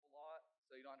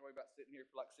to worry about sitting here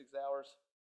for like 6 hours.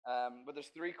 But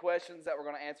there's 3 questions that we're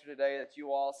going to answer today that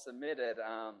you all submitted.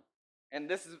 And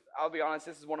this is, I'll be honest,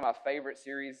 this is one of my favorite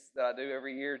series that I do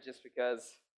every year just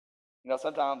because,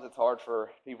 sometimes it's hard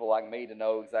for people like me to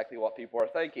know exactly what people are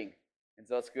thinking. And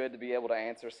so it's good to be able to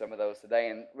answer some of those today.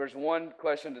 And there's one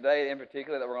question today in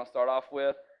particular that we're going to start off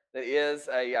with that is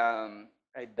a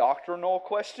doctrinal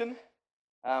question.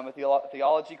 A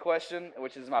theology question,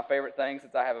 which is my favorite thing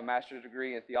since I have a master's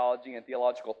degree in theology and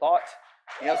theological thought.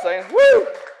 You know what I'm saying? Woo!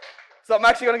 So I'm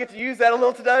actually going to get to use that a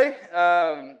little today.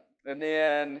 And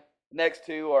then the next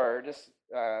two are just,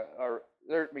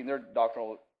 they're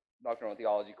doctrinal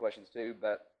theology questions too,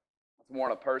 but it's more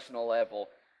on a personal level.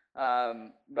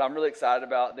 But I'm really excited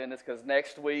about doing this because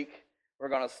next week we're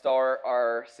going to start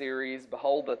our series,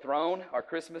 Behold the Throne, our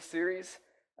Christmas series.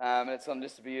 And it's going to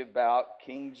just be about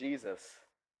King Jesus.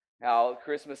 How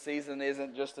Christmas season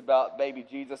isn't just about baby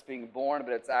Jesus being born,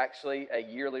 but it's actually a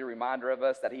yearly reminder of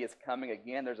us that he is coming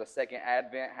again. There's a second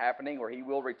advent happening where he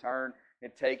will return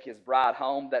and take his bride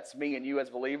home. That's me and you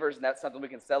as believers, and that's something we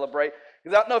can celebrate.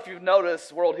 Because I don't know if you've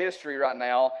noticed world history right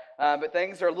now, but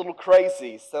things are a little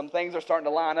crazy. Some things are starting to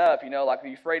line up, like the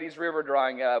Euphrates River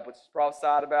drying up, which is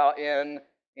prophesied about in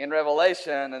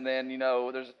Revelation. And then,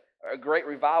 there's a great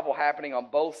revival happening on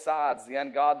both sides, the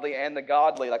ungodly and the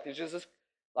godly. There's just this,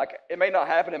 it may not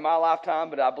happen in my lifetime,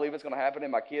 but I believe it's going to happen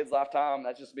in my kids' lifetime.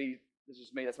 That's just me.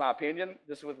 That's my opinion,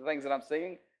 just with the things that I'm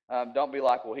seeing. Don't be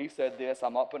like, well, he said this.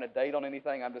 I'm not putting a date on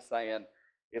anything. I'm just saying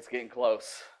it's getting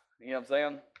close. You know what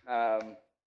I'm saying?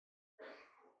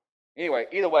 Anyway,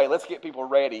 either way, let's get people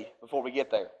ready before we get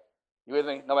there. You with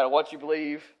me? No matter what you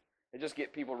believe, just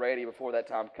get people ready before that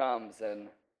time comes. And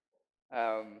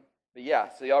but yeah,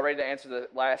 so y'all ready to answer the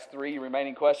last 3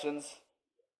 remaining questions?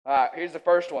 All right, here's the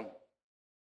first one.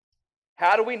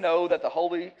 How do we know that the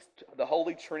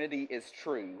Holy Trinity is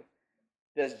true?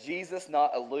 Does Jesus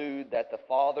not allude that the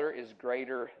Father is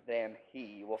greater than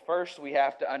he? Well, first we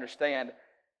have to understand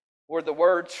where the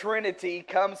word Trinity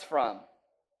comes from.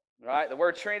 Right? The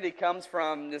word Trinity comes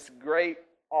from this great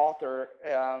author,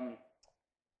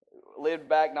 lived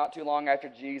back not too long after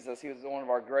Jesus. He was one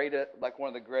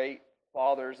of the great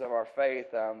fathers of our faith.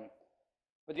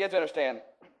 But you have to understand,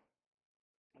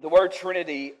 the word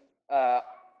Trinity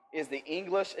is the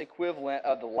English equivalent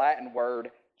of the Latin word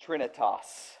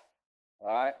Trinitas. All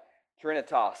right,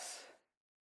 Trinitas.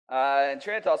 And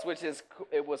Trinitas,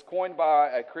 it was coined by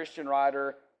a Christian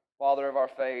writer, father of our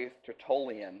faith,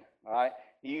 Tertullian. All right,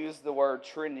 he used the word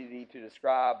Trinity to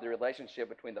describe the relationship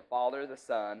between the Father, the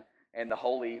Son, and the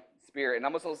Holy Spirit. And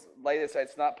I'm going to lay this,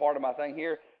 it's not part of my thing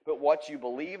here, but what you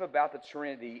believe about the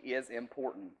Trinity is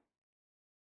important.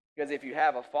 Because if you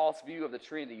have a false view of the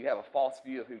Trinity, you have a false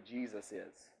view of who Jesus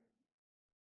is.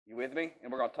 You with me?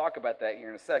 And we're going to talk about that here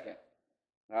in a second.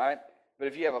 All right? But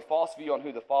if you have a false view on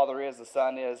who the Father is, the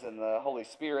Son is, and the Holy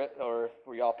Spirit, or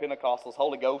for y'all Pentecostals,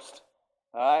 Holy Ghost,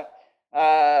 all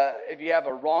right? If you have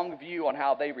a wrong view on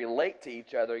how they relate to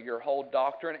each other, your whole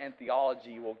doctrine and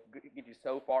theology will get you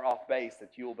so far off base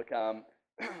that you will become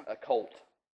a cult.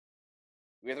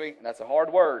 You with me? And that's a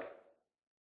hard word.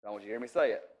 I don't want you to hear me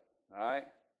say it. All right?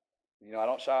 I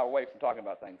don't shy away from talking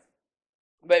about things.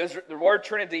 But the word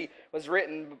Trinity was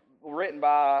written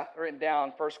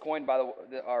down, first coined by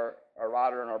our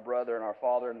writer and our brother and our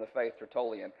father in the faith,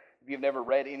 Tertullian. If you've never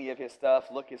read any of his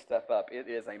stuff, look his stuff up. It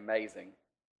is amazing.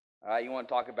 All right, you want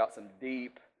to talk about some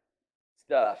deep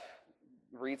stuff?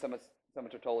 Read some of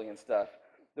Tertullian's stuff.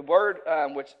 The word,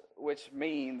 which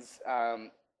means the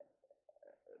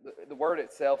word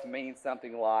itself means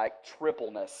something like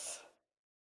tripleness.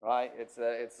 Right, it's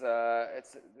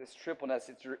this tripleness.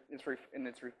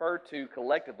 It's referred to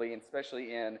collectively, and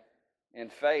especially in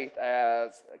faith,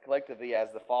 as collectively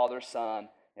as the Father, Son,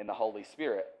 and the Holy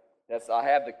Spirit. I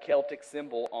have the Celtic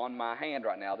symbol on my hand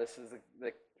right now. This is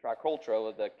the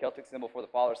tricultural, the Celtic symbol for the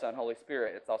Father, Son, Holy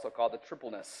Spirit. It's also called the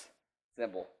tripleness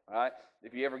symbol. All right,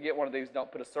 if you ever get one of these,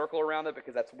 don't put a circle around it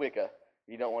because that's Wicca.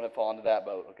 You don't want to fall into that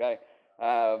boat. Okay,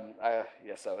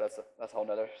 so that's a whole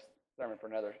nother sermon for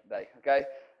another day. Okay.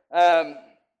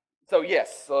 So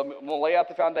I'm going to lay out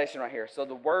the foundation right here. So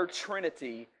the word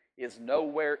Trinity is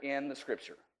nowhere in the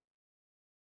Scripture.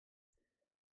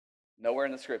 Nowhere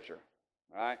in the Scripture.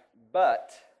 All right?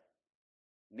 But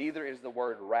neither is the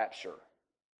word rapture.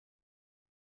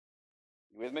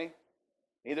 You with me?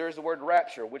 Neither is the word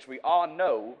rapture, which we all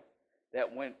know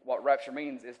that what rapture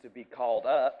means is to be called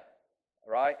up.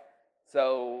 Right?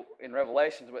 So in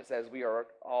Revelations, what it says, we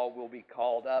will be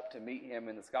called up to meet him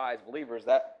in the sky as believers.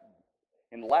 That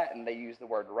in Latin, they use the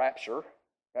word rapture,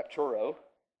 rapturo,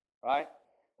 right?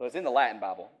 So it's in the Latin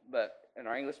Bible, but in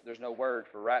our English, there's no word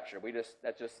for rapture.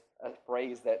 That's just a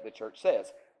phrase that the church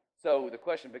says. So the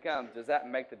question becomes, does that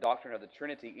make the doctrine of the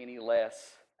Trinity any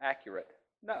less accurate?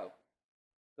 No.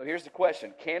 So here's the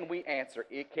question. Can we answer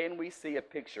it? Can we see a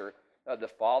picture of the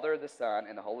Father, the Son,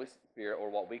 and the Holy Spirit, or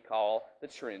what we call the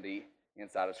Trinity,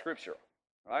 inside of Scripture?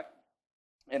 Right?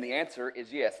 And the answer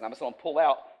is yes. And I'm just going to pull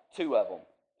out two of them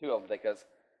because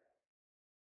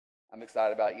I'm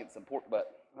excited about eating some pork butt.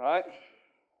 All right? Let's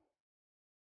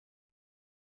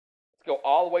go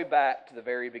all the way back to the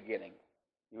very beginning.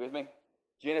 You with me?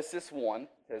 Genesis 1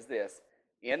 says this: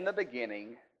 in the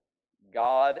beginning,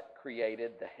 God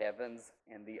created the heavens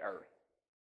and the earth.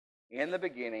 In the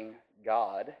beginning,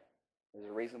 God, there's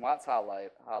a reason why it's highlighted.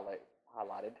 What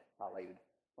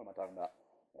am I talking about?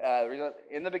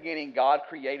 In the beginning, God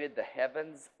created the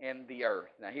heavens and the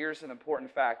earth. Now, here's an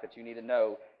important fact that you need to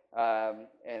know,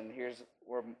 and here's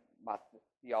where my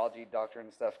theology, doctrine,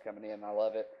 and stuff coming in. I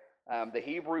love it. The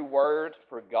Hebrew word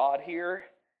for God here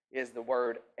is the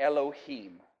word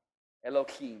Elohim.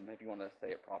 Elohim, if you want to say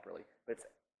it properly. But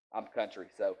I'm country,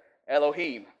 so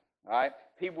Elohim. All right?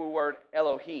 Hebrew word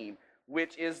Elohim,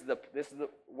 which is this is the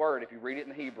word, if you read it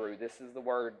in Hebrew, this is the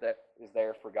word that is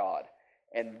there for God.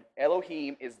 And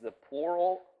Elohim is the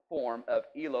plural form of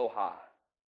Elohah.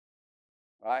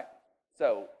 Right?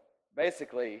 So,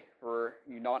 basically, for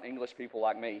you non-English people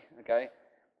like me, okay,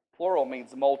 plural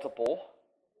means multiple,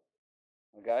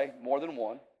 okay, more than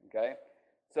one, okay.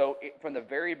 So, from the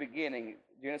very beginning,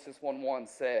 Genesis 1:1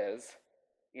 says,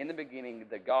 in the beginning,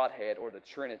 the Godhead, or the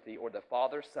Trinity, or the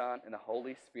Father, Son, and the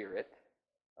Holy Spirit,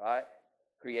 right,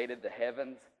 created the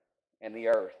heavens and the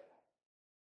earth.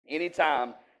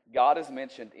 Anytime God is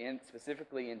mentioned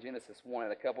specifically in Genesis 1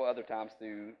 and a couple other times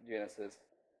through Genesis,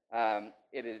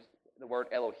 the word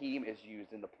Elohim is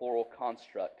used in the plural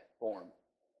construct form.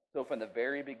 So from the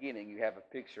very beginning, you have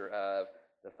a picture of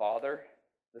the Father,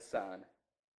 the Son,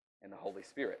 and the Holy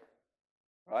Spirit.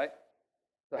 Right?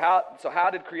 So how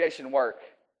did creation work?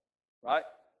 Right?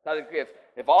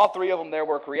 If all three of them there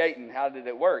were creating, how did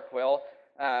it work? Well,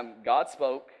 God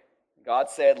spoke. God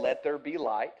said, "Let there be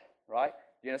light." Right?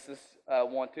 Genesis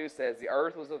 1:2 says, "The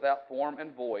earth was without form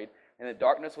and void, and the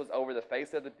darkness was over the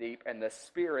face of the deep, and the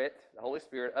Spirit, the Holy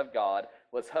Spirit of God,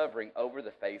 was hovering over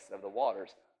the face of the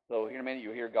waters." So here in a minute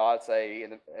you hear God say,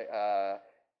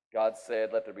 God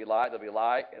said, "Let there be light," there'll be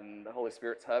light, and the Holy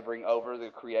Spirit's hovering over the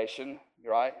creation,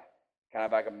 right? Kind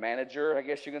of like a manager, I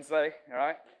guess you can say, all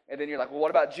right? And then you're like, well,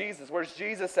 what about Jesus? Where's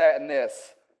Jesus at in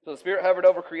this? So the Spirit hovered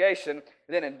over creation, and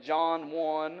then in John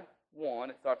 1:1,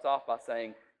 it starts off by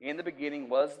saying, in the beginning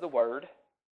was the Word.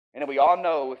 And we all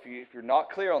know, if you're not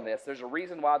clear on this, there's a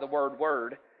reason why the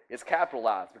word is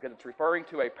capitalized, because it's referring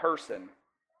to a person.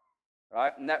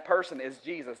 Right? And that person is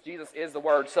Jesus. Jesus is the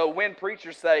Word. So when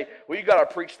preachers say, well, you got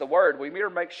to preach the Word, we better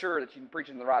make sure that you're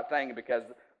preaching the right thing, because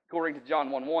according to John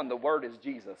 1:1, the Word is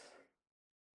Jesus.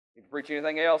 If you preach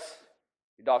anything else,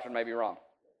 your doctrine may be wrong.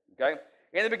 Okay?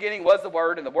 In the beginning was the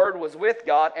Word, and the Word was with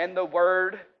God, and the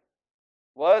Word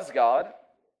was God.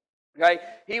 Okay?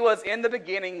 He was in the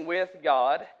beginning with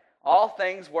God. All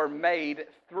things were made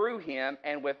through Him,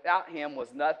 and without Him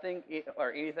was nothing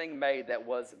or anything made that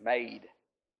was made.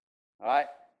 All right?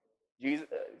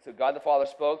 So God the Father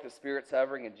spoke, the Spirit's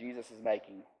hovering, and Jesus is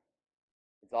making.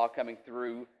 It's all coming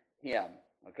through Him.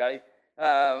 Okay?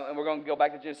 And we're going to go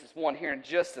back to Genesis 1 here in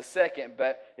just a second,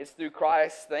 but it's through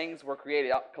Christ things were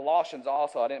created. Colossians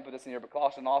also, I didn't put this in here, but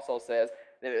Colossians also says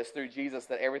that it's through Jesus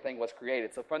that everything was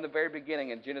created. So from the very beginning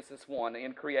in Genesis 1,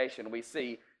 in creation, we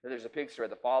see that there's a picture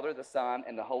of the Father, the Son,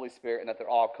 and the Holy Spirit, and that they're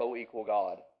all co-equal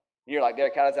God. And you're like,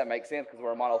 Derek, how does that make sense? Because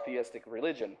we're a monotheistic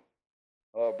religion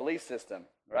or belief system,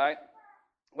 right?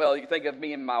 Well, you think of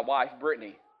me and my wife,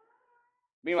 Brittany.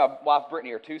 Me and my wife,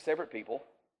 Brittany, are two separate people,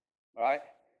 right?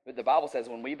 But the Bible says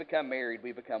when we become married,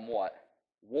 we become what?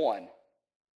 One.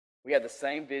 We have the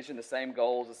same vision, the same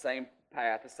goals, the same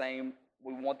path,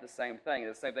 we want the same thing.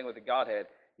 The same thing with the Godhead.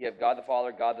 You have God the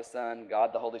Father, God the Son,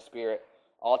 God the Holy Spirit,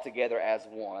 all together as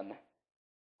one.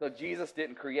 So Jesus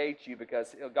didn't create you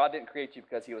because, God didn't create you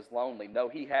because He was lonely. No,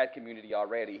 He had community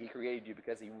already. He created you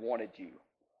because He wanted you.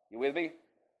 You with me?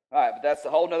 All right, but that's a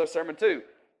whole nother sermon too.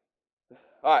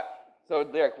 All right, so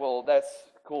Derek, well, that's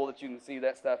cool that you can see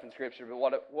that stuff in Scripture.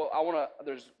 But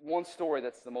there's one story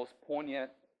that's the most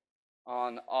poignant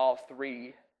on all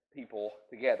three people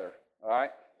together. All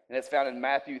right, and it's found in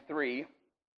Matthew 3.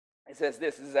 It says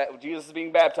this is that Jesus is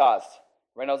being baptized.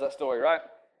 Everybody knows that story, right?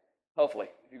 Hopefully.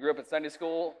 If you grew up in Sunday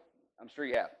school, I'm sure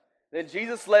you have. Then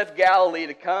Jesus left Galilee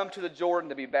to come to the Jordan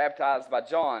to be baptized by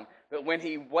John. But when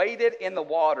he waded in the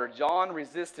water, John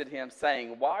resisted him,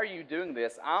 saying, "Why are you doing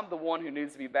this? I'm the one who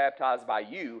needs to be baptized by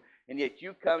you, and yet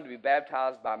you come to be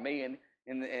baptized by me.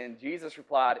 And Jesus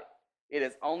replied, it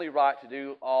is only right to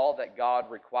do all that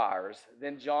God requires.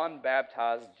 Then John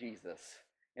baptized Jesus.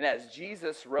 And as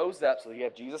Jesus rose up, so you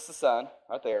have Jesus the Son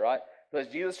right there, right? So as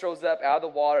Jesus rose up out of the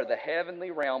water, the heavenly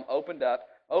realm opened up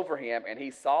over him, and he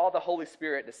saw the Holy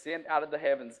Spirit descend out of the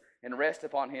heavens and rest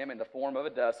upon him in the form of a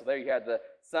dove. So there you had the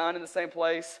Son in the same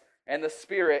place and the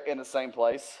Spirit in the same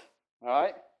place. All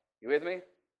right? You with me?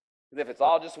 Because if it's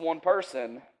all just one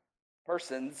persons,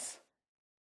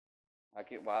 I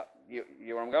can't, well, you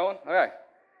where I'm going? Okay.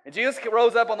 And Jesus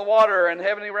rose up on the water, and the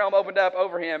heavenly realm opened up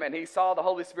over him, and he saw the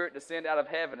Holy Spirit descend out of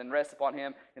heaven and rest upon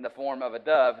him in the form of a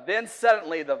dove. Then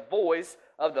suddenly the voice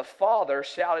of the Father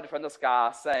shouted from the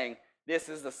sky, saying, this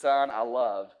is the Son I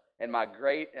love, and my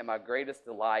greatest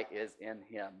delight is in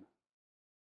him.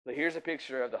 So here's a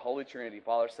picture of the Holy Trinity,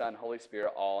 Father, Son, Holy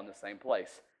Spirit, all in the same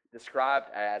place, described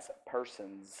as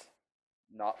persons,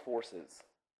 not forces.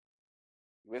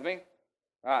 You with me?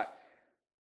 All right.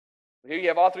 Here you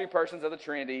have all three persons of the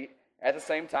Trinity at the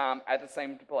same time, at the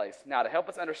same place. Now, to help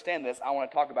us understand this, I want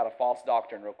to talk about a false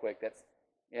doctrine real quick that's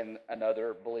in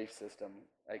another belief system,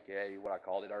 aka what I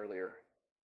called it earlier.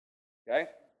 Okay?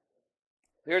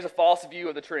 Here's a false view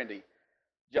of the Trinity.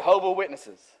 Jehovah's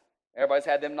Witnesses. Everybody's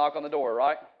had them knock on the door,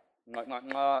 right? Knock, knock,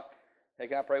 knock. Hey,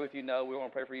 can I pray with you? No, we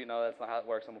want to pray for you. No, that's not how it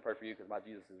works. I'm going to pray for you because my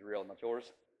Jesus is real, not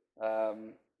yours.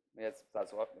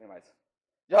 Anyways.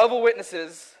 Jehovah's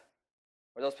Witnesses,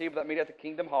 or those people that meet at the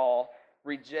Kingdom Hall,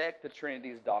 reject the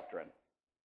Trinity's doctrine,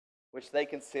 which they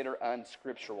consider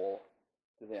unscriptural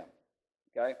to them.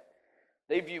 Okay?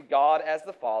 They view God as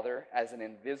the Father, as an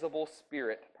invisible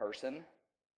spirit person,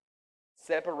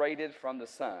 separated from the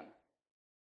Son,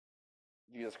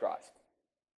 Jesus Christ.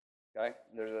 Okay?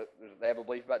 They have a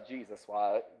belief about Jesus.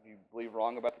 Why? If you believe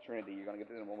wrong about the Trinity, you're going to get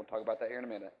to them. We're going to talk about that here in a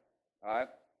minute. All right?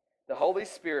 The Holy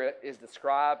Spirit is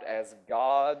described as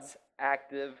God's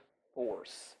active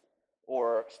force,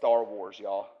 or Star Wars,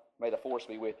 y'all. May the force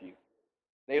be with you.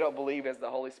 They don't believe as the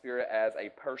Holy Spirit as a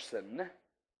person,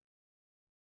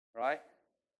 right?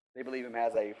 They believe him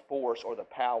as a force or the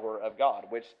power of God,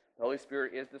 which the Holy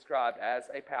Spirit is described as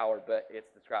a power, but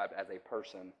it's described as a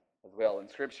person as well in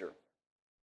Scripture.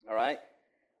 All right?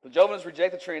 The Jehovah's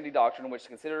reject the Trinity doctrine, which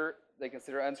they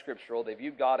consider unscriptural. They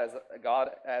view God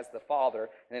as the Father,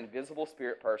 an invisible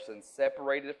spirit person,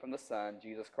 separated from the Son,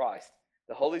 Jesus Christ.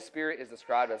 The Holy Spirit is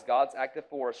described as God's active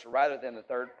force rather than the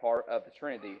third part of the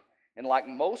Trinity. And like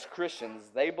most Christians,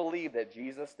 they believe that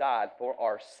Jesus died for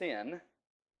our sin,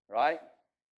 right?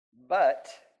 But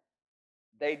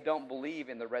they don't believe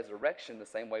in the resurrection the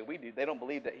same way we do. They don't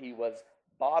believe that he was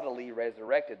bodily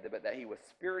resurrected, but that he was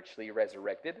spiritually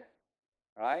resurrected,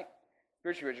 right?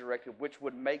 Spiritually resurrected, which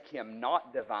would make him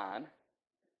not divine,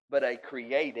 but a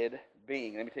created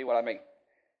being. Let me tell you what I mean.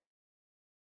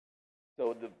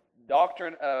 So the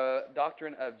doctrine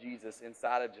of Jesus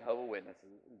inside of Jehovah's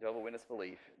Witness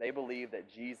belief, they believe that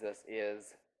Jesus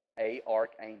is an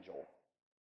archangel.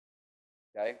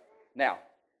 Okay? Now,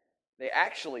 they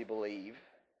actually believe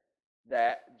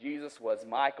that Jesus was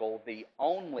Michael, the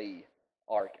only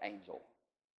archangel.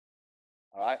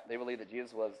 All right? They believe that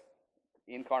Jesus was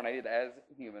incarnated as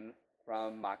human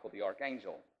from Michael the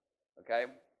archangel. Okay?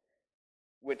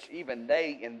 Which even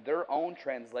they, in their own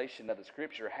translation of the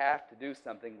Scripture, have to do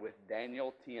something with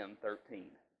Daniel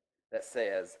 10:13 that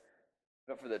says,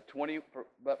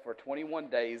 But for 21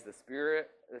 days the spirit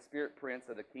prince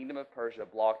of the kingdom of Persia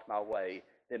blocked my way.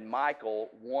 Then Michael,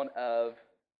 one of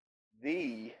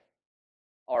the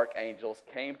archangels,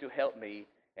 came to help me,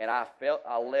 and I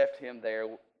left him there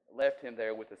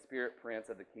with the spirit prince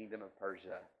of the kingdom of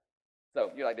Persia. So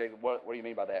you're like, David, what do you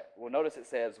mean by that? Well, notice it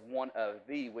says one of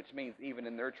the, which means even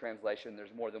in their translation,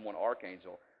 there's more than one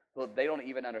archangel. So they don't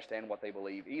even understand what they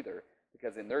believe either,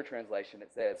 because in their translation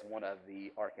it says one of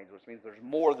the archangels, which means there's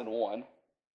more than one,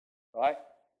 right?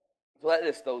 So that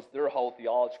just throws their whole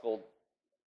theological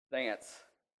stance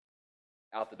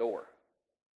out the door.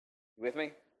 You with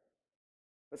me?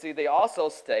 But see, they also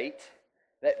state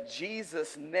that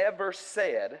Jesus never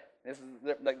said, this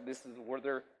is where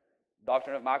their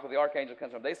doctrine of Michael the archangel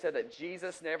comes from. They said that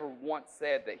Jesus never once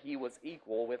said that he was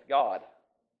equal with God.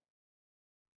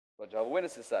 What Jehovah's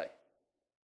Witnesses say.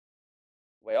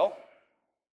 Well,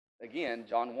 again,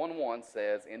 John 1:1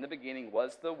 says, in the beginning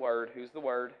was the Word. Who's the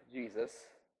Word? Jesus.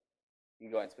 You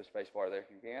can go ahead and switch space bar there if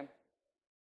you can.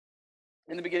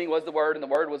 In the beginning was the Word, and the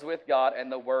Word was with God,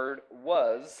 and the Word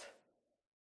was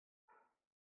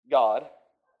God.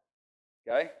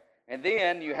 Okay? And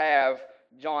then you have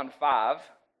John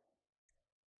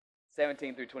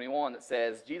 5:17-21 that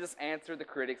says, Jesus answered the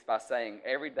critics by saying,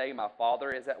 every day my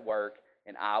Father is at work,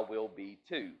 and I will be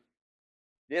too.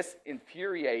 This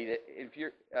infuriated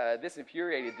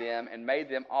them and made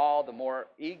them all the more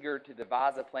eager to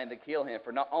devise a plan to kill him.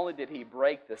 For not only did he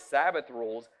break the Sabbath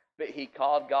rules, but he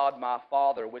called God my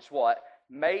Father, which what?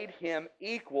 Made him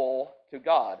equal to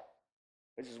God.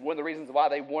 Which is one of the reasons why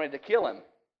they wanted to kill him.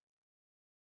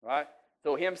 Right?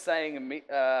 So him saying,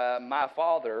 my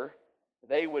Father,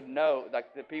 they would know,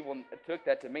 like the people took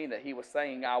that to mean that he was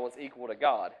saying I was equal to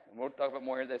God. And we'll talk about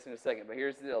more of this in a second. But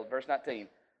here's the deal, verse 19.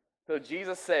 So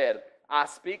Jesus said, I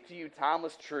speak to you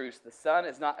timeless truths. The Son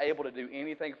is not able to do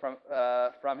anything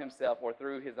from himself or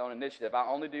through his own initiative. I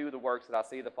only do the works that I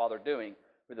see the Father doing.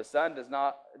 For the Son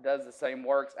does the same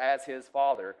works as his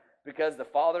Father. Because the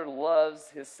Father loves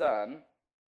his Son.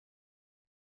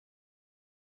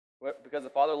 Because the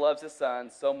Father loves his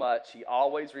Son so much, he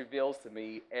always reveals to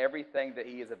me everything that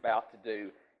he is about to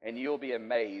do. And you'll be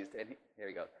amazed. And here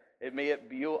we go.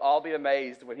 You'll all be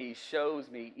amazed when he shows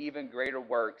me even greater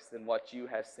works than what you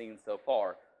have seen so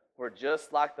far. For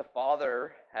just like the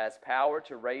Father has power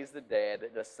to raise the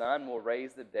dead, the Son will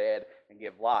raise the dead and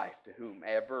give life to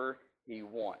whomever he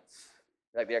wants.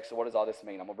 Like the extra, what does all this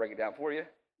mean? I'm going to break it down for you.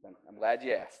 I'm glad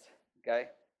you asked. Okay?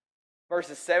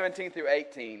 Verses 17 through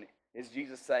 18 is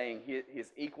Jesus saying he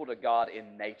is equal to God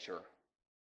in nature.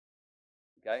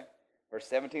 Okay? Verse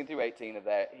 17 through 18 of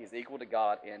that, he's equal to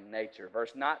God in nature.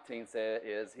 Verse 19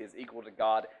 says he's equal to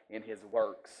God in his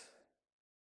works.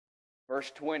 Verse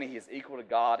 20, he is equal to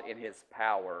God in his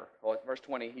power. Well, verse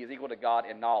 20, he is equal to God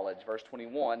in knowledge. Verse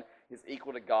 21, he's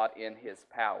equal to God in his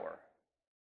power.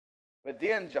 But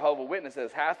then Jehovah's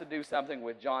Witnesses have to do something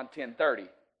with John 10:30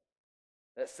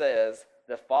 that says,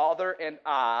 the Father and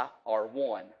I are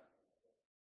one.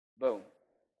 Boom.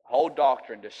 Whole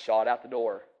doctrine just shot out the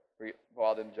door for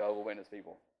all them Jehovah's Witness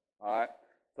people. All right?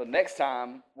 So next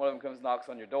time one of them comes and knocks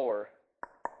on your door,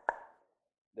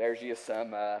 there's just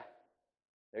some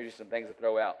things to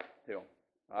throw out to them.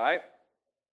 All right?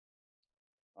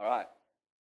 All right.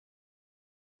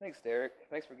 Thanks, Derek.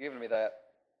 Thanks for giving me that.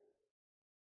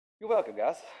 You're welcome,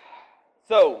 guys.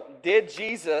 So, did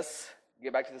Jesus,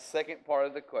 get back to the second part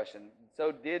of the question,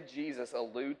 so did Jesus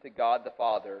allude to God the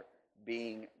Father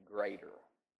being greater?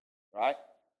 Right?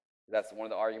 That's one of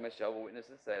the arguments Jehovah's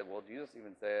Witnesses said. Well, Jesus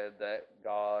even said that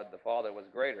God the Father was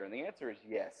greater. And the answer is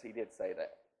yes, he did say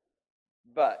that.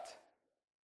 But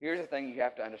here's the thing you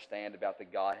have to understand about the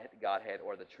Godhead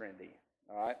or the Trinity.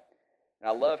 All right? And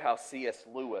I love how C.S.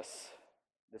 Lewis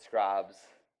describes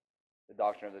the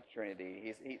doctrine of the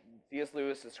Trinity. C.S.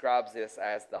 Lewis describes this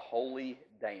as the holy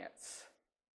dance.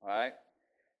 All right?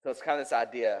 So it's kind of this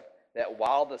idea that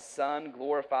while the Son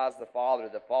glorifies the Father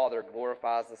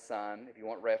glorifies the Son. If you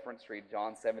want reference, read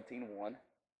John 17:1.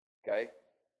 Okay?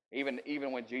 Even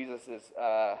when Jesus is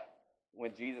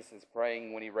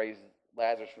praying when he raised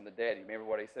Lazarus from the dead, you remember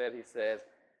what he said? He says,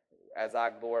 as I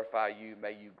glorify you,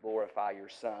 may you glorify your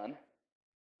Son.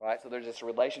 Right? So there's this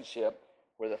relationship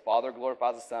where the Father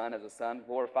glorifies the Son as the Son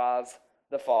glorifies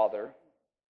the Father.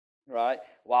 Right?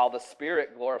 While the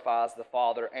Spirit glorifies the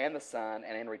Father and the Son,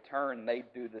 and in return, they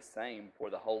do the same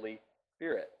for the Holy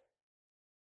Spirit.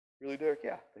 Really, Derek?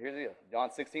 Yeah. So here's the deal.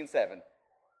 John 16:7.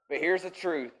 But here's the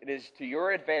truth. It is to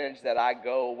your advantage that I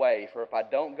go away. For if I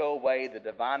don't go away, the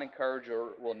divine encourager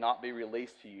will not be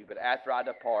released to you. But after I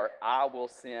depart, I will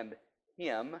send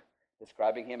him,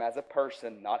 describing him as a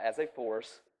person, not as a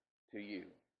force, to you.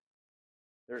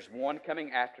 There's one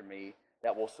coming after me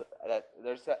that will,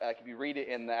 if you read it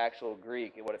in the actual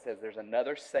Greek, what it says, there's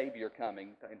another Savior coming,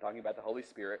 and talking about the Holy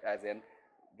Spirit, as in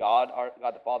God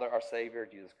the Father, our Savior,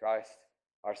 Jesus Christ,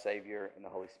 our Savior, and the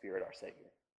Holy Spirit, our Savior.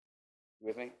 You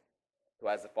with me? So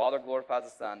as the Father glorifies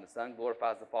the Son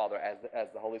glorifies the Father,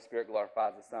 as the Holy Spirit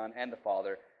glorifies the Son and the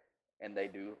Father, and they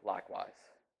do likewise.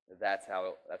 That's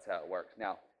how it works.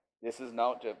 Now, this is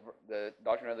not the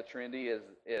doctrine of the Trinity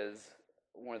is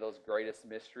one of those greatest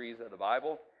mysteries of the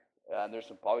Bible.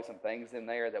 There's probably some things in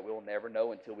there that we'll never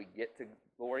know until we get to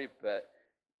glory, but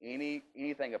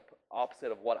anything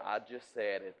opposite of what I just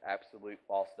said is absolute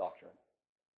false doctrine.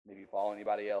 And if you follow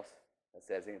anybody else that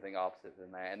says anything opposite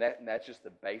than that, and that's just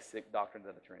the basic doctrines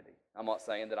of the Trinity. I'm not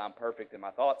saying that I'm perfect in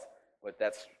my thoughts, but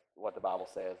that's what the Bible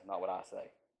says, not what I say.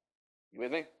 You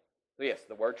with me? So yes,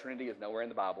 the word Trinity is nowhere in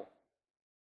the Bible,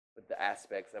 but the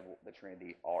aspects of the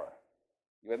Trinity are.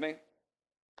 You with me?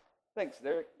 Thanks,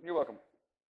 Derek. You're welcome.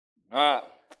 All right.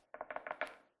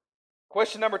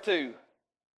 Question number 2.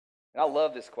 And I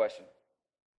love this question,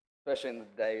 especially in the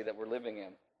day that we're living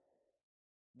in.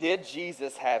 Did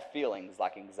Jesus have feelings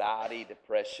like anxiety,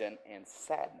 depression, and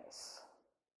sadness?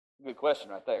 Good question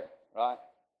right there, right?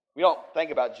 We don't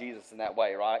think about Jesus in that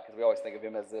way, right? Because we always think of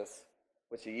him as this,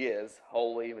 which he is,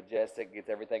 holy, majestic, gets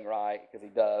everything right, because he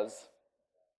does.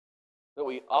 But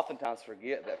we oftentimes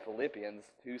forget that Philippians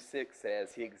 2:6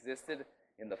 says, He existed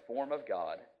in the form of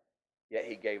God, yet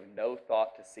he gave no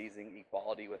thought to seizing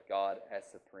equality with God as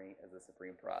a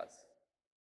supreme prize.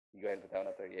 You go ahead and put that one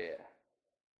up there. Yeah.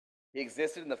 He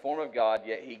existed in the form of God,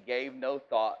 yet he gave no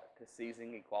thought to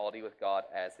seizing equality with God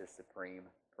as his supreme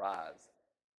prize.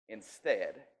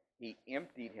 Instead, he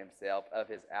emptied himself of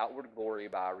his outward glory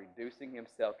by reducing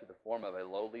himself to the form of a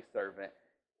lowly servant.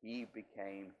 He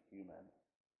became human.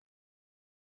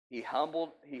 He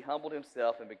humbled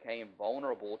himself and became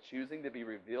vulnerable, choosing to be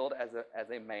revealed as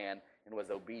a man, and was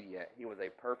obedient. He was a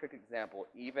perfect example,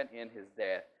 even in his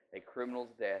death, a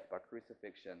criminal's death by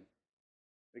crucifixion.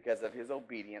 Because of his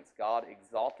obedience, God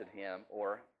exalted him,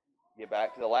 or get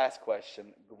back to the last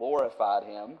question, glorified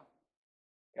him.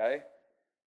 Okay?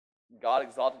 God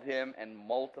exalted him and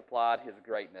multiplied his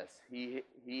greatness. He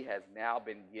has now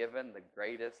been given the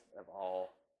greatest of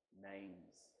all names.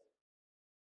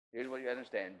 Here's what you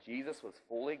understand. Jesus was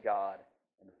fully God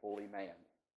and fully man.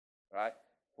 Right?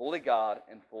 Fully God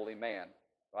and fully man.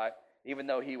 Right? Even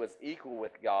though he was equal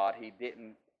with God, he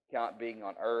didn't count being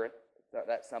on earth.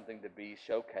 That's something to be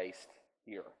showcased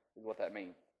here, is what that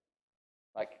means.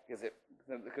 Like,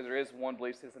 because there is one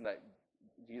belief system that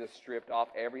Jesus stripped off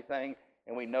everything,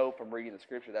 and we know from reading the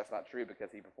scripture that's not true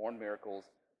because he performed miracles.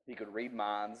 He could read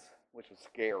minds, which was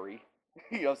scary.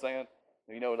 You know what I'm saying?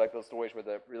 You know, like those stories where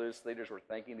the religious leaders were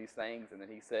thinking these things, and then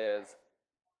he says,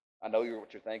 I know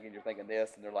what you're thinking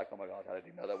this, and they're like, oh my God, how did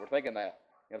you know that? We're thinking that.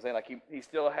 You know what I'm saying? Like he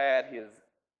still had his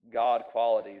God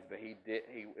qualities, but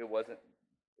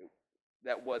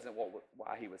that wasn't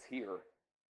why he was here.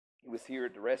 He was here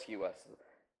to rescue us.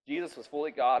 Jesus was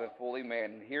fully God and fully man,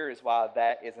 and here is why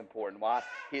that is important. Why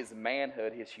his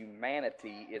manhood, his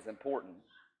humanity is important,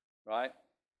 right?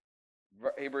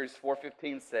 Hebrews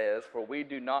 4:15 says, "For we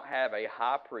do not have a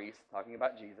high priest," talking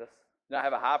about Jesus, "do not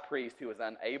have a high priest who is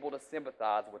unable to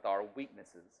sympathize with our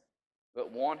weaknesses, but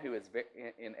one who is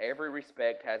in every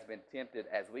respect has been tempted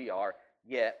as we are,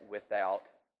 yet without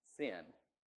sin."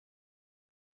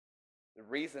 The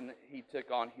reason he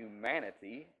took on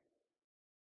humanity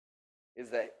is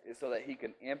so that he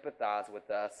can empathize with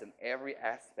us in every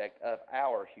aspect of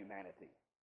our humanity.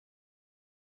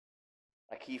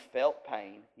 Like he felt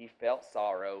pain, he felt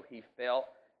sorrow, he felt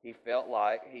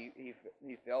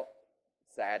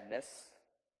sadness,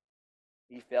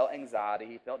 he felt anxiety,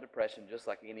 he felt depression, just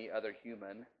like any other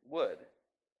human would.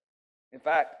 In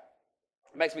fact,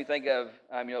 it makes me think of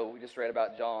we just read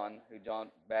about John, who John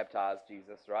baptized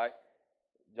Jesus, right?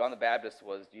 John the Baptist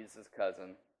was Jesus'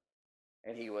 cousin,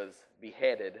 and he was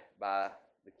beheaded by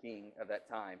the king of that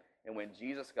time. And when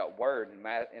Jesus got word,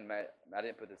 I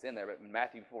didn't put this in there, but in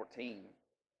Matthew 14,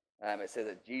 it says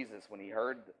that Jesus, when he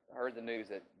heard the news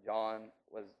that John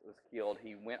was killed,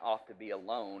 he went off to be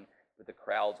alone, but the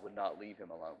crowds would not leave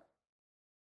him alone.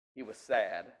 He was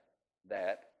sad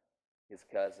that his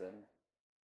cousin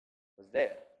was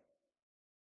dead,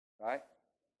 right?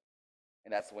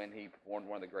 And that's when he performed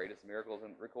one of the greatest miracles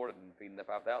recorded in feeding the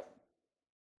 5,000.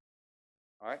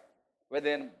 All right?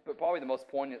 But probably the most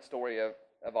poignant story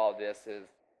of all this is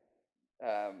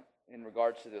in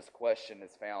regards to this question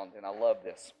is found, and I love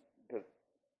this, because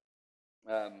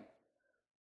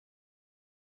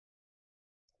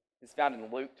it's found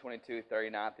in Luke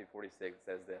 22:39 through 46. It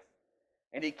says this.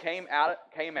 And he came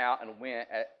out and went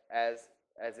as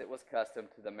it was custom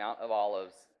to the Mount of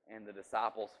Olives, and the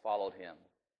disciples followed him.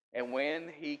 And when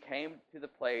he came to the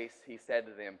place, he said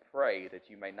to them, "Pray that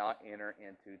you may not enter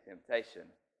into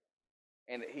temptation."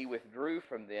 And he withdrew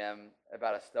from them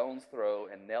about a stone's throw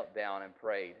and knelt down and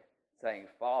prayed, saying,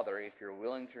 "Father, if you're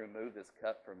willing to remove this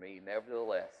cup from me,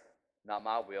 nevertheless, not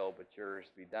my will, but yours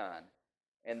be done."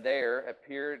 And there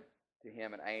appeared to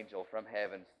him an angel from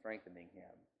heaven, strengthening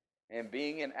him. And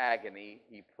being in agony,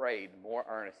 he prayed more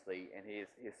earnestly, and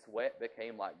his sweat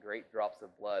became like great drops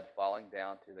of blood falling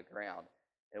down to the ground.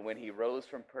 And when he rose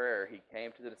from prayer, he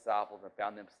came to the disciples and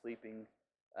found them sleeping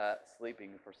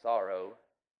for sorrow.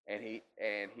 And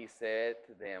he said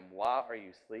to them, "Why are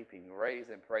you sleeping? Rise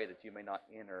and pray that you may not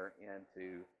enter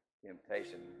into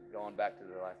temptation." Going back to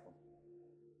the last one.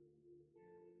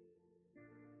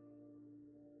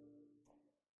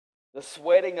 The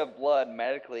sweating of blood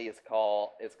medically is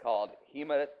called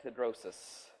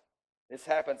hematidrosis. This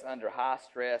happens under high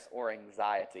stress or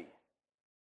anxiety.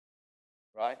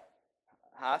 Right?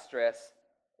 High stress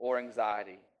or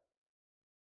anxiety.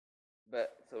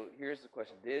 But so here's the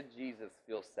question: did Jesus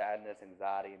feel sadness,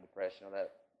 anxiety, and depression? All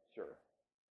that? Sure,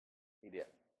 he did.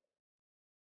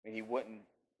 I mean, he wouldn't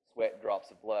sweat drops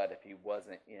of blood if he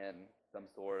wasn't in some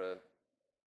sort of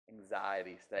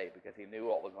anxiety state, because he knew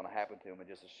what was going to happen to him in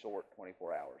just a short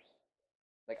 24 hours.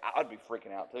 Like, I'd be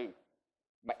freaking out too,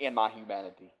 in my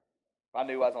humanity. If I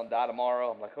knew I was going to die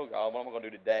tomorrow, I'm like, oh God, what am I going to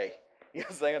do today? You know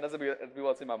what I'm saying? That's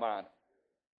what's in my mind.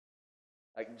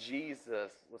 Like,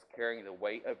 Jesus was carrying the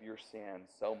weight of your sin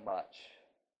so much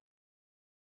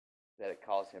that it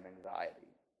caused him anxiety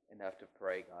enough to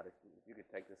pray, God, if you could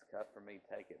take this cup from me,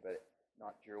 take it, but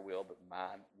not your will, but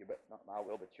mine. Not my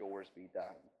will, but yours be done.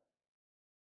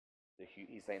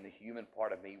 He's saying the human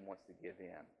part of me wants to give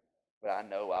in, but I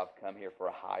know I've come here for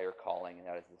a higher calling, and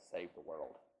that is to save the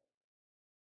world.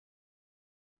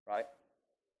 Right?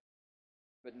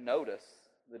 But notice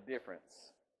the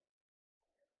difference.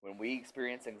 When we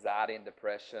experience anxiety and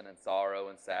depression and sorrow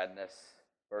and sadness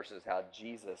versus how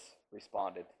Jesus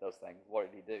responded to those things,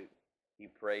 what did he do? He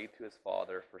prayed to his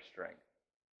Father for strength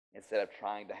instead of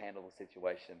trying to handle the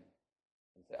situation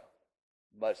himself.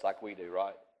 Much like we do,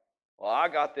 right? Well, I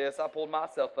got this. I pulled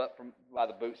myself up by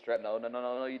the bootstrap. No,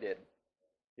 you didn't.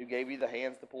 Who gave you the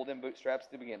hands to pull them bootstraps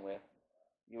to begin with?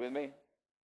 You with me?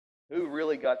 Who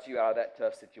really got you out of that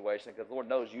tough situation? Because Lord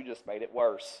knows you just made it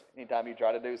worse anytime you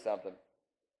try to do something.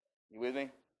 You with me?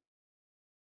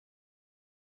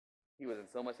 He was in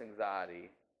so much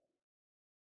anxiety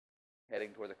heading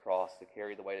toward the cross to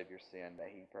carry the weight of your sin that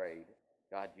he prayed,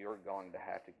 God, you're going to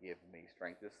have to give me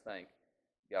strength. Just think,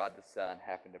 God the Son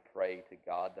having to pray to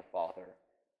God the Father,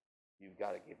 you've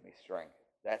got to give me strength.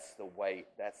 That's the weight,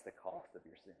 that's the cost of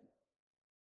your sin.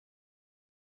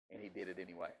 And he did it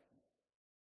anyway.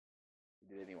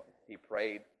 He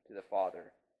prayed to the Father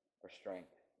for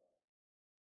strength.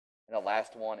 And the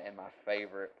last one, and my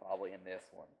favorite probably in this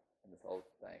whole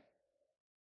thing,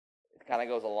 it kind of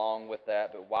goes along with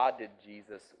that, but why did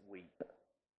Jesus weep?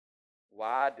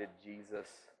 Why did Jesus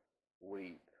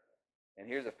weep? And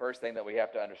here's the first thing that we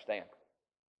have to understand.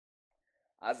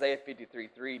 Isaiah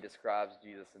 53:3 describes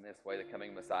Jesus in this way, the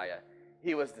coming Messiah.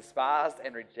 He was despised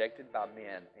and rejected by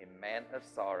men, a man of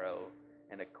sorrow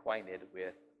and acquainted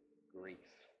with grief.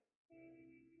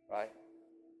 Right?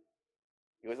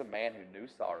 He was a man who knew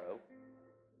sorrow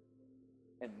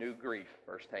and knew grief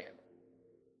firsthand.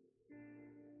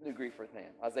 Knew grief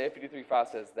firsthand. Isaiah 53:5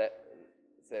 said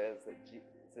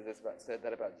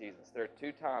that about Jesus. There are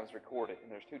two times recorded in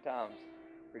the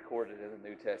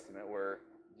New Testament where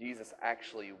Jesus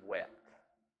actually wept.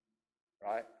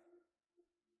 Right?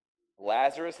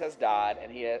 Lazarus has died,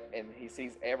 and he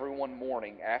sees everyone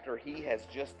mourning after he has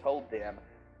just told them,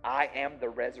 I am the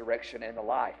resurrection and the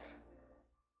life.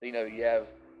 You know, you have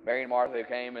Mary and Martha who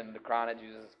came and crying at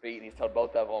Jesus' feet, and he's told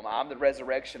both of them, I'm the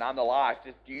resurrection, I'm the life.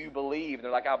 Do you believe? And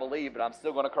they're like, I believe, but I'm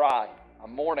still going to cry.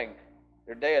 I'm mourning.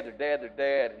 They're dead.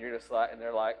 And you're just like, and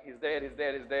they're like, he's dead.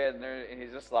 And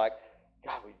he's just like,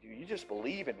 God, you just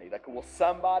believe in me. Like, will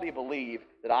somebody believe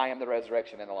that I am the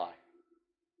resurrection and the life?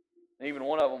 And even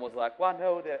one of them was like, well, I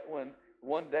know that when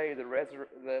one day the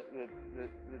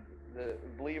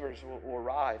believers will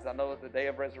rise. I know that the day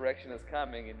of resurrection is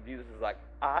coming. And Jesus is like,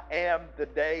 I am the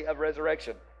day of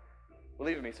resurrection.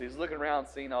 Believe in me. So he's looking around,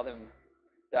 seeing all them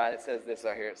die. And it says this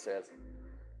right here. It says,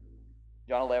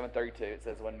 John 11:32. It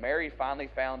says, when Mary finally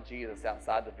found Jesus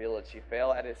outside the village, she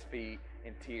fell at his feet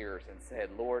in tears and said,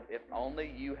 Lord, if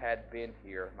only you had been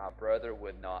here, my brother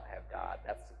would not have died.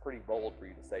 That's pretty bold for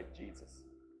you to say to Jesus.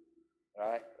 All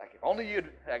right? Like, if only you'd,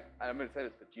 I'm going to say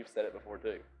this, but you've said it before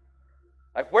too.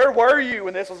 Like, where were you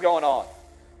when this was going on?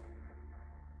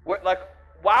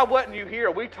 Why wasn't you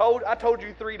here? I told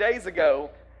you 3 days ago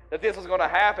that this was going to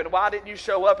happen. Why didn't you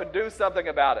show up and do something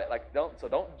about it?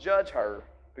 Don't judge her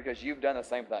because you've done the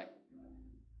same thing.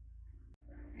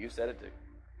 You said it too.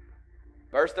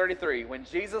 Verse 33, when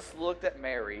Jesus looked at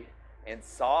Mary and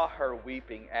saw her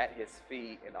weeping at his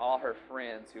feet and all her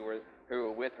friends who were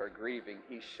with her grieving,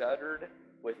 he shuddered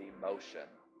with emotion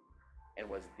and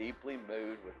was deeply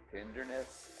moved with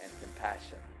tenderness and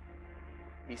compassion.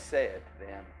 He said to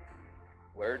them,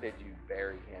 where did you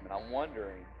bury him? And I'm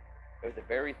wondering if the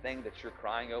very thing that you're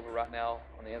crying over right now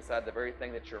on the inside, the very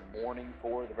thing that you're mourning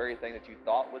for, the very thing that you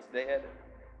thought was dead,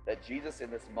 that Jesus in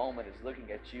this moment is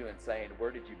looking at you and saying,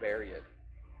 where did you bury it?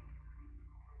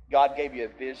 God gave you a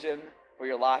vision for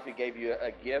your life. He gave you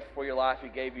a gift for your life. He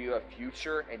gave you a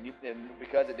future. And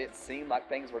because it didn't seem like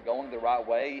things were going the right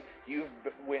way, you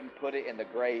went and put it in the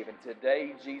grave. And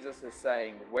today Jesus is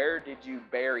saying, where did you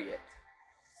bury it?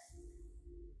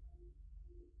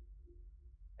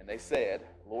 And they said,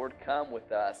 Lord, come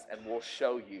with us and we'll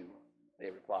show you. They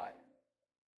replied.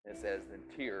 And it says, then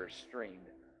tears streamed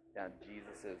down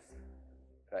Jesus'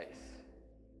 face.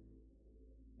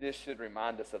 This should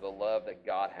remind us of the love that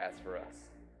God has for us,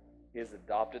 his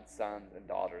adopted sons and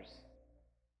daughters,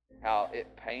 how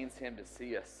it pains him to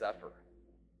see us suffer.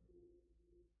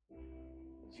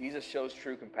 Jesus shows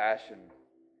true compassion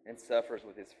and suffers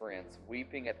with his friends,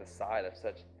 weeping at the sight of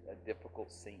such a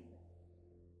difficult scene.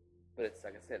 But it's,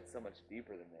 like I said, so much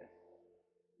deeper than this.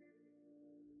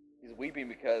 He's weeping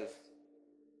because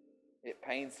it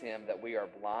pains him that we are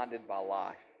blinded by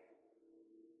life.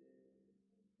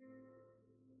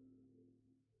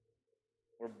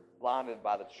 We're blinded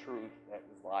by the truth that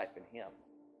is life in him.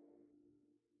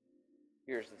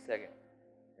 Here's the second.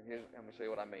 And I'm going to show you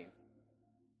what I mean.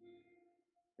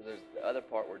 There's the other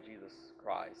part where Jesus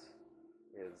cries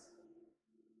is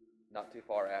not too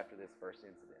far after this first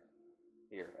incident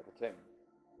here at the tomb.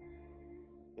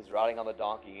 He's riding on the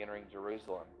donkey entering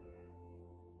Jerusalem.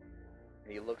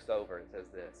 And he looks over and says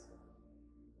this.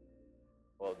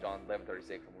 Well, John 11:36, I'm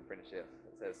going to finish this.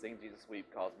 It says, seeing Jesus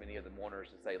weep caused many of the mourners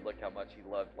to say, look how much he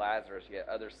loved Lazarus. Yet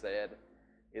others said,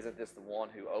 isn't this the one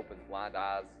who opens blind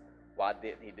eyes? Why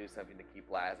didn't he do something to keep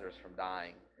Lazarus from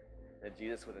dying? Then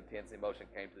Jesus, with intense emotion,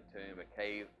 came to the tomb, a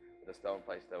cave with a stone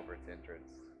placed over its entrance.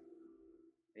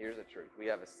 Here's the truth. We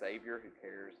have a Savior who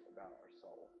cares about our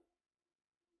soul.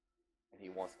 And he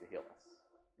wants to heal us.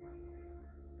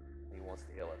 He wants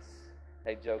to heal us.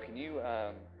 Hey, Joe, can you...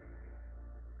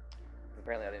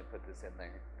 apparently I didn't put this in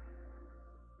there.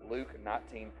 Luke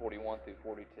 19:41 through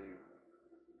 42.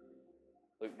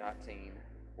 Luke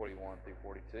 19:41 through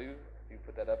 42. If you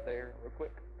put that up there real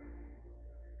quick.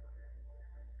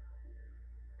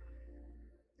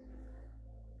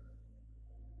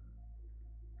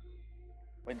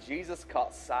 When Jesus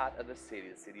caught sight of the city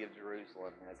of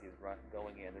Jerusalem, as he was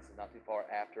going in, this is not too far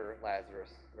after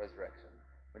Lazarus' resurrection.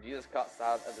 When Jesus caught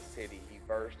sight of the city, he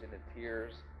burst into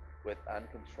tears with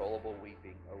uncontrollable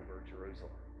weeping over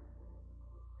Jerusalem,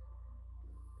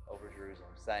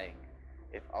 saying,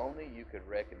 if only you could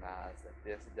recognize that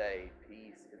this day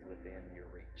peace is within your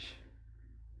reach.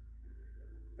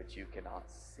 But you cannot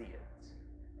see it.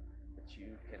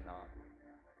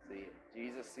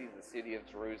 Jesus sees the city of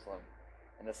Jerusalem,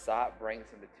 and the sight brings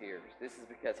him to tears. This is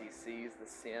because he sees the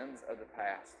sins of the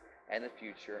past and the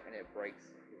future, and it breaks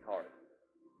his heart.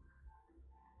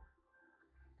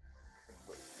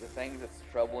 The things that's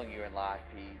troubling you in life,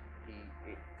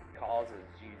 it causes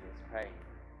Jesus pain,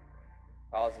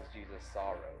 causes Jesus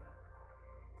sorrow.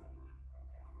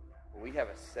 But we have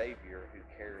a Savior who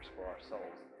cares for our souls.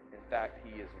 In fact,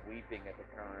 he is weeping at the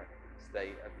current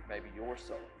state of maybe your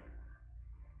soul.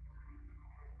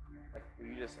 Like,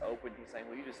 he's saying,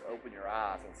 will you just open your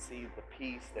eyes and see the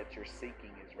peace that you're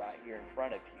seeking is right here in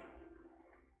front of you?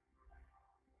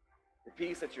 The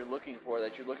peace that you're looking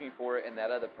for in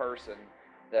that other person,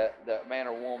 that man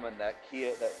or woman, that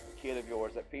kid of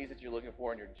yours, that peace that you're looking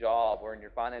for in your job or in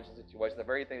your financial situation, the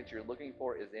very thing that you're looking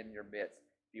for is in your midst.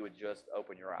 If you would just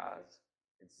open your eyes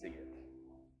and see it.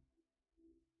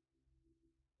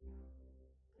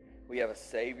 We have a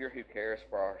Savior who cares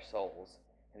for our souls,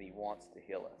 and he wants to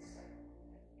heal us.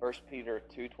 1 Peter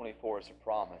 2:24 is a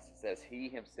promise. It says, he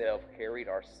himself carried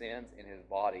our sins in his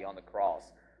body on the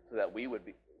cross so that we would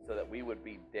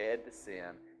be dead to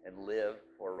sin and live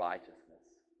for righteousness.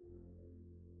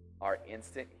 Our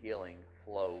instant healing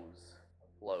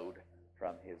flowed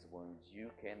from his wounds.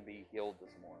 You can be healed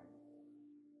this morning.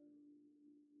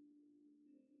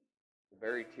 The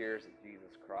very tears that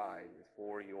Jesus cried is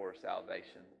for your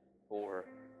salvation, for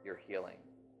your healing.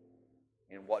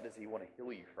 And what does he want to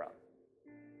heal you from?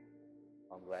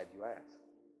 I'm glad you asked.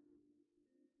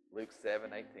 Luke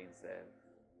 7:18 says,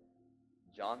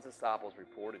 John's disciples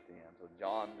reported to him. So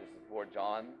this is before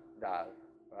John died,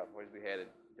 right before he's beheaded.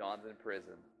 John's in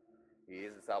prison.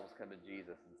 His disciples come to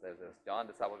Jesus and says this.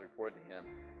 John's disciples reported to him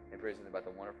in prison about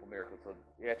the wonderful miracles. So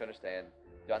you have to understand,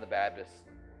 John the Baptist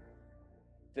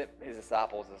sent his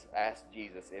disciples asked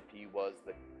Jesus if he was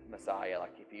the Messiah,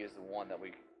 like if he is the one that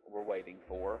we were waiting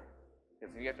for.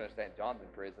 Because you have to understand, John's in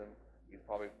prison. He's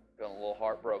probably feeling a little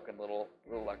heartbroken, little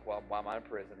like, well, why am I in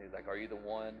prison? He's like, are you the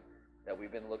one that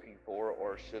we've been looking for,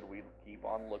 or should we keep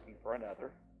on looking for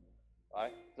another?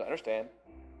 Right? So understand,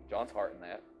 John's heart in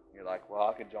that. You're like, well,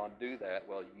 how can John do that?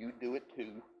 Well, you do it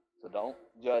too, so don't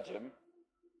judge him.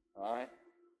 All right?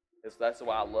 That's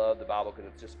why I love the Bible,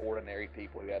 because it's just ordinary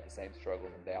people who have the same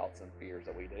struggles and doubts and fears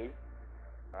that we do.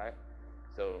 All right?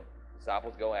 So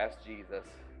disciples go ask Jesus.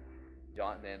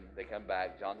 John, then they come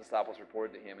back. John's disciples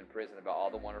reported to him in prison about all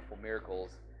the wonderful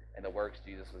miracles and the works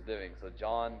Jesus was doing. So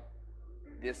John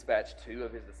dispatched two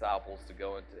of his disciples to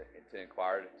go to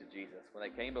inquire to Jesus. When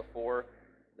they came before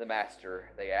the master,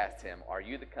 they asked him, are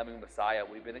you the coming Messiah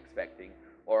we've been expecting,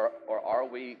 or are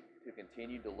we to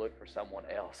continue to look for someone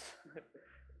else?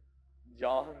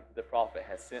 John the prophet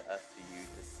has sent us to you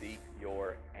to seek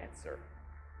your answer.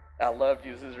 I love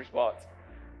Jesus' response,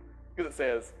 because it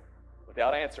says,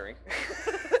 without answering,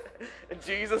 and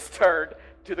Jesus turned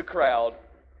to the crowd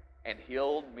and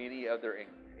healed many of their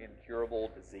incurable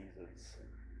diseases.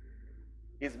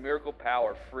 His miracle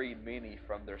power freed many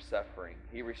from their suffering.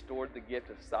 He restored the gift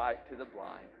of sight to the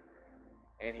blind,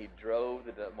 and he drove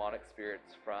the demonic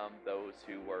spirits from those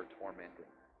who were tormented.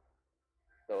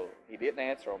 So he didn't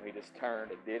answer them. He just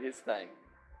turned and did his thing.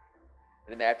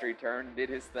 And then after he turned and did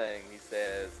his thing, he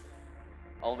says,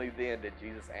 only then did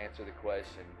Jesus answer the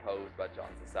question posed by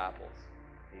John's disciples.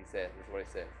 He said, this is what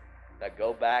he says. Now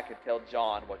go back and tell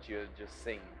John what you have just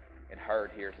seen and heard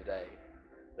here today.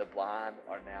 The blind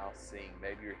are now seeing.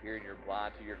 Maybe you're here and you're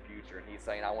blind to your future. And he's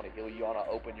saying, I want to heal you. I want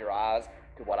to open your eyes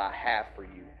to what I have for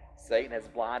you. Satan has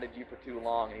blinded you for too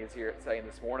long. And he's here saying,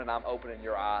 this morning I'm opening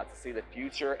your eyes to see the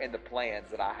future and the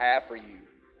plans that I have for you,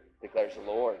 declares the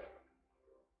Lord.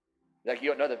 Like you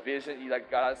don't know the vision. You like,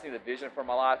 God, I see the vision for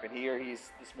my life. And here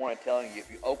he's this morning telling you,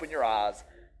 if you open your eyes,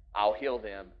 I'll heal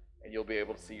them and you'll be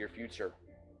able to see your future.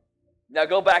 Now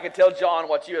go back and tell John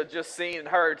what you have just seen and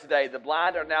heard today. The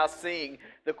blind are now seeing.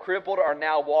 The crippled are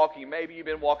now walking. Maybe you've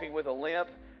been walking with a limp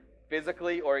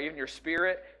physically or even your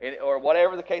spirit or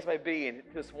whatever the case may be. And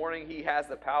this morning he has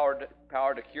the power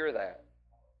to cure that.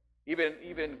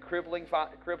 Even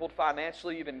crippled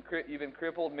financially, you've been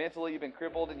crippled mentally, you've been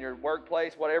crippled in your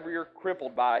workplace, whatever you're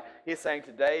crippled by. He's saying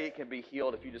today it can be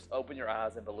healed if you just open your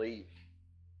eyes and believe.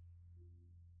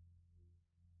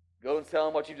 Go and tell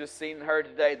them what you've just seen and heard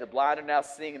today. The blind are now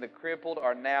seeing, and the crippled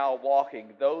are now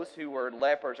walking. Those who were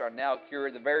lepers are now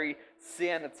cured. The very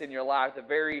sin that's in your life, the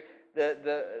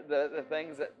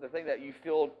thing that you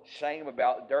feel shame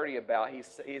about, dirty about,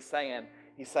 he's saying,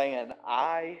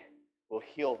 I will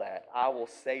heal that. I will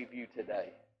save you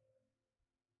today.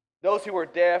 Those who are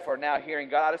deaf are now hearing.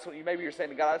 God, maybe you're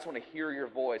saying, God, I just want to hear your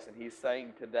voice, and he's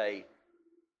saying today,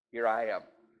 here I am.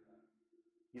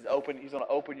 He's going to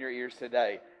open your ears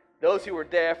today. Those who are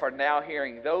deaf are now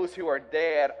hearing. Those who are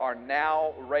dead are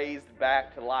now raised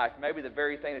back to life. Maybe the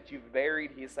very thing that you've buried,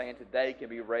 he's saying today, can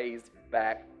be raised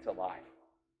back to life.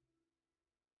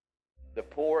 The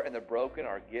poor and the broken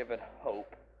are given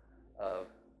hope of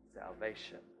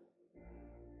salvation.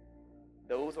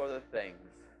 Those are the things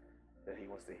that he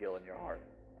wants to heal in your heart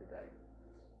today.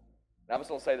 Now, I'm just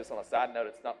going to say this on a side note.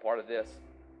 It's not part of this.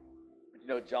 But you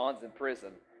know, John's in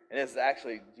prison. And this is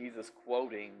actually Jesus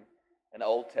quoting an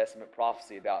Old Testament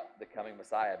prophecy about the coming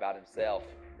Messiah, about himself.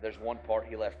 There's one part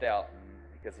he left out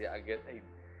because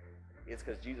it's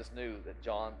because Jesus knew that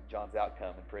John's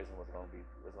outcome in prison was going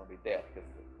to be death, because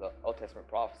the Old Testament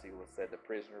prophecy said the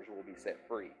prisoners will be set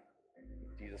free.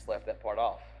 Jesus left that part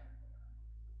off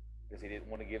because he didn't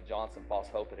want to give John some false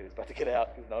hope that he was about to get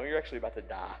out. Because no, you're actually about to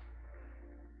die.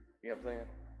 You know what I'm saying?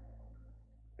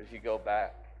 But if you go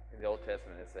back in the Old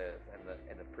Testament, it says,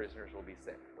 and the prisoners will be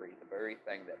set free. The very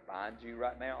thing that binds you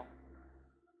right now,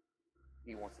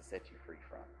 he wants to set you free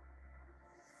from.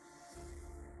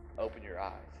 Open your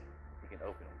eyes. He can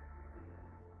open them.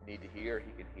 You need to hear,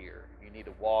 he can hear. You need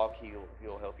to walk,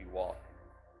 he'll help you walk.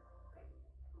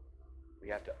 We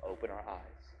have to open our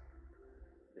eyes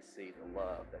to see the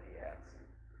love that he has.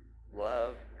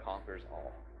 Love conquers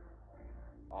all.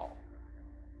 All.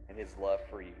 And his love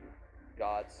for you.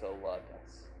 God so loved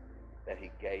us that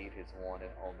he gave his one and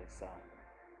only Son,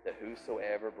 that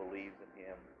whosoever believes in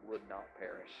him would not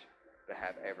perish, but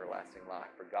have everlasting life.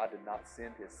 For God did not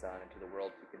send his Son into the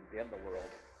world to condemn the world,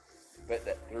 but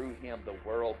that through him the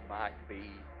world might be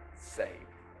saved.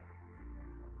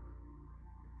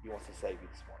 He wants to save you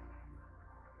this morning.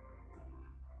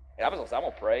 And I'm going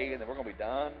to pray, and then we're going to be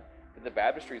done. But the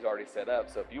baptistry is already set up,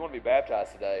 so if you want to be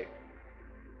baptized today,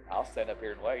 I'll stand up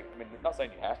here and wait. I mean, I'm not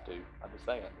saying you have to. I'm just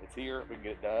saying it's here. We can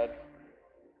get it done.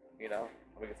 You know,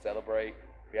 we can celebrate.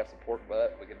 We have some pork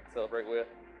butt we can celebrate with.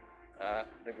 I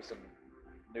think there's some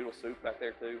noodle soup back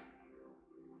there too,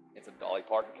 and some Dolly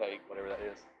Parton cake, whatever that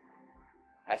is.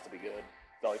 Has to be good.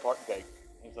 Dolly Parton cake.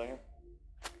 You know what I'm saying?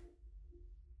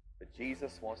 But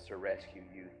Jesus wants to rescue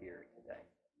you here today.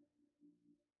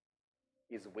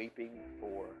 He's weeping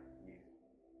for you.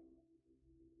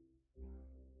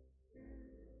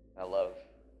 I love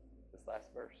this last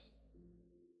verse.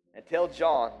 And tell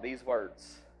John these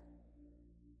words.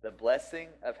 The blessing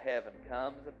of heaven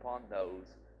comes upon those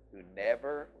who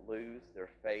never lose their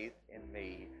faith in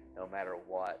me, no matter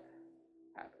what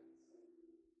happens.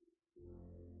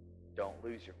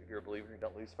 If you're a believer,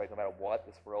 don't lose faith no matter what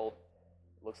this world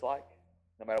looks like.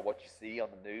 No matter what you see on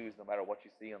the news, no matter what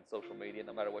you see on social media,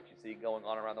 no matter what you see going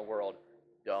on around the world,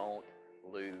 don't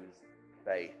lose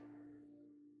faith.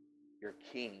 Your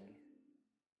king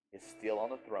is still on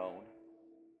the throne.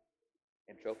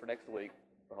 Intro for next week.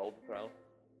 Behold the throne.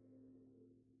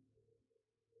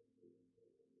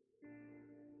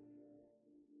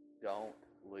 Don't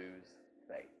lose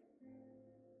faith.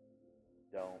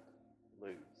 Don't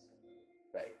lose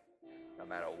faith. No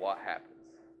matter what happens,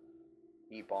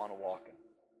 keep on walking.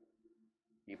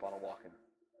 Keep on walking.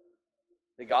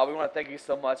 So God, we want to thank you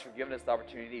so much for giving us the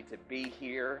opportunity to be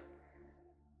here.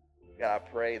 God, I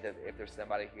pray that if there's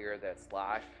somebody here that's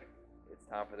life, it's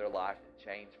time for their life to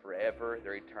change forever,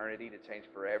 their eternity to change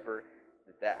forever,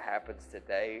 that happens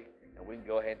today, and we can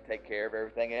go ahead and take care of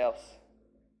everything else.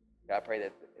 God, I pray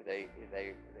that they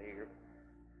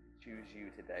choose you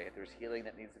today. If there's healing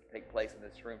that needs to take place in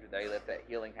this room today, let that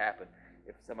healing happen.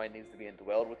 If somebody needs to be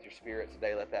indwelled with your Spirit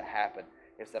today, let that happen.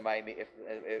 If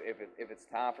it's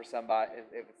time for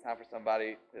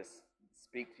somebody to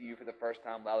speak to you for the first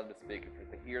time, allow them to speak. If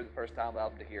it's to hear the first time, allow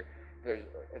them to hear.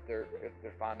 If their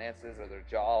finances or their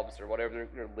jobs or whatever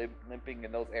they're limping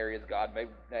in those areas, God, may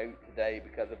today,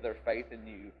 because of their faith in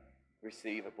you,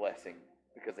 receive a blessing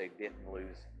because they didn't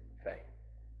lose faith.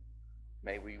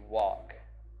 May we walk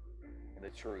in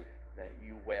the truth that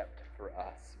you wept for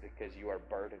us because you are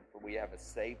burdened. For we have a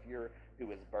Savior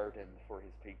who is burdened for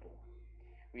his people.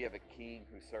 We have a King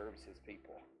who serves his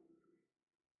people.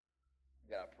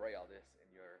 God, I pray all this